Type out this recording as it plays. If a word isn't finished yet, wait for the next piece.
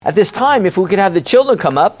At this time, if we could have the children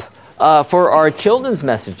come up for our children's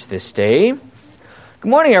message this day. Good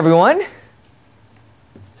morning, everyone.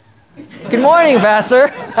 Good morning, Vassar.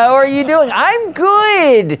 How are you doing? I'm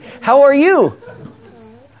good. How are you?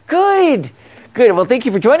 Good. Good. Well, thank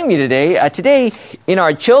you for joining me today. Today, in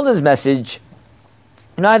our children's message,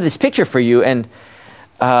 I have this picture for you. And,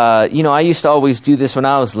 I used to always do this when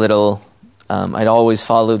I was little. I'd always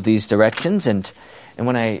follow these directions. And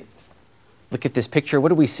when I look at this picture, what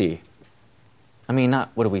do we see? I mean, not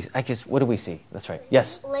what do we... I guess, what do we see? That's right.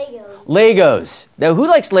 Yes? Legos. Now, who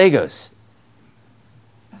likes Legos?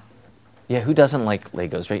 Yeah, who doesn't like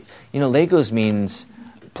Legos, right? Legos means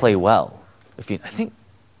play well.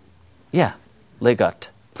 Legot,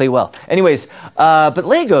 play well. Anyways, but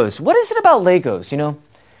Legos, what is it about Legos,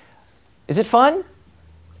 Is it fun?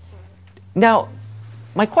 Now,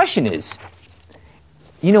 my question is,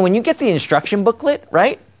 when you get the instruction booklet,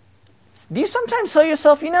 right? Do you sometimes tell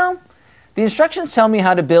yourself, the instructions tell me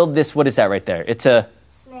how to build this, what is that right there? It's a...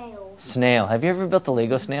 Snail. Have you ever built a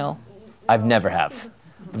Lego snail? I've never have.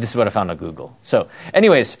 This is what I found on Google. So,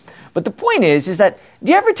 anyways, but the point is that,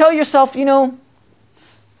 do you ever tell yourself,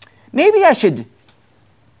 maybe I should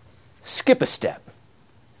skip a step?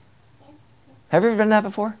 Have you ever done that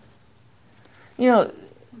before?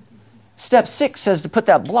 Step 6 says to put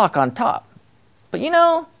that block on top. But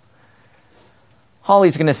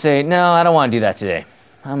Holly's going to say, no, I don't want to do that today.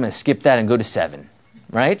 I'm going to skip that and go to 7,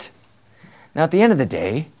 right? Now, at the end of the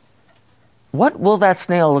day, what will that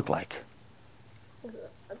snail look like?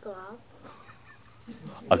 A glob.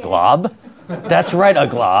 A glob? That's right, a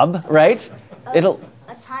glob, right? A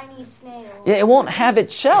tiny snail. Yeah, it won't have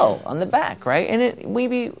its shell on the back, right? And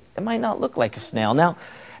it might not look like a snail. Now,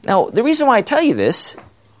 the reason why I tell you this,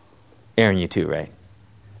 Aaron, you too, right?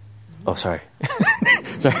 Oh, sorry.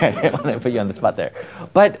 Sorry, I didn't want to put you on the spot there.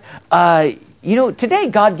 But, today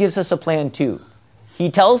God gives us a plan too. He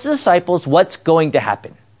tells the disciples what's going to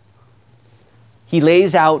happen. He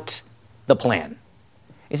lays out the plan.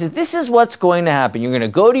 He says, this is what's going to happen. You're going to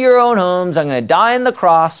go to your own homes. I'm going to die on the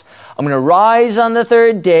cross. I'm going to rise on the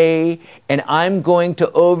 3rd day. And I'm going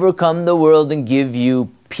to overcome the world and give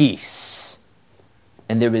you peace.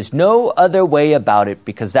 And there is no other way about it,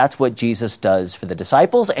 because that's what Jesus does for the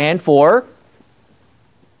disciples and for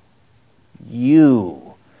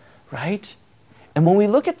you, right? And when we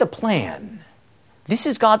look at the plan, this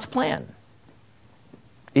is God's plan.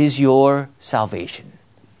 Is your salvation,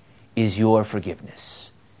 is your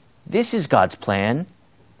forgiveness. This is God's plan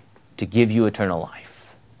to give you eternal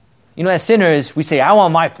life. As sinners, we say, I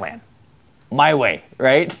want my plan, my way,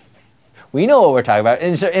 right? We know what we're talking about.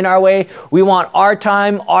 And so in our way, we want our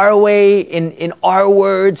time, our way, in our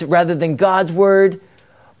words, rather than God's word.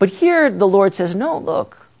 But here the Lord says, no,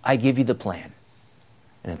 look, I give you the plan.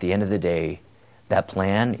 And at the end of the day, that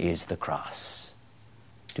plan is the cross.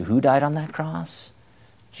 To who died on that cross?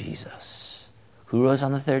 Jesus. Who rose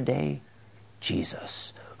on the 3rd day?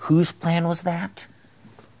 Jesus. Whose plan was that?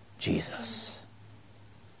 Jesus.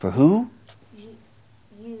 For who?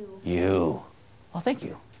 You. Well, thank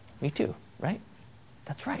you. Me too, right?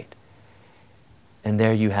 That's right. And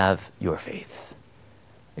there you have your faith.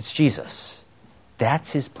 It's Jesus.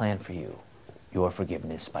 That's his plan for you. Your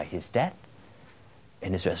forgiveness by his death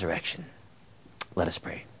and his resurrection. Let us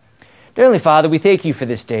pray. Dear Heavenly Father, we thank you for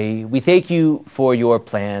this day. We thank you for your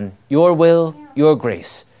plan, your will, your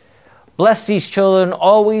grace. Bless these children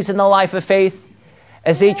always in the life of faith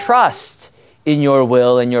as they trust in your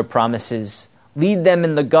will and your promises. Lead them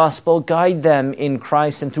in the gospel, guide them in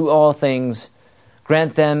Christ and through all things.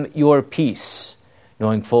 Grant them your peace,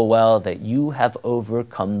 knowing full well that you have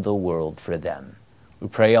overcome the world for them. We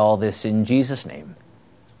pray all this in Jesus' name.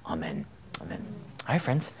 Amen. Amen. All right,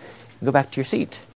 friends, go back to your seat.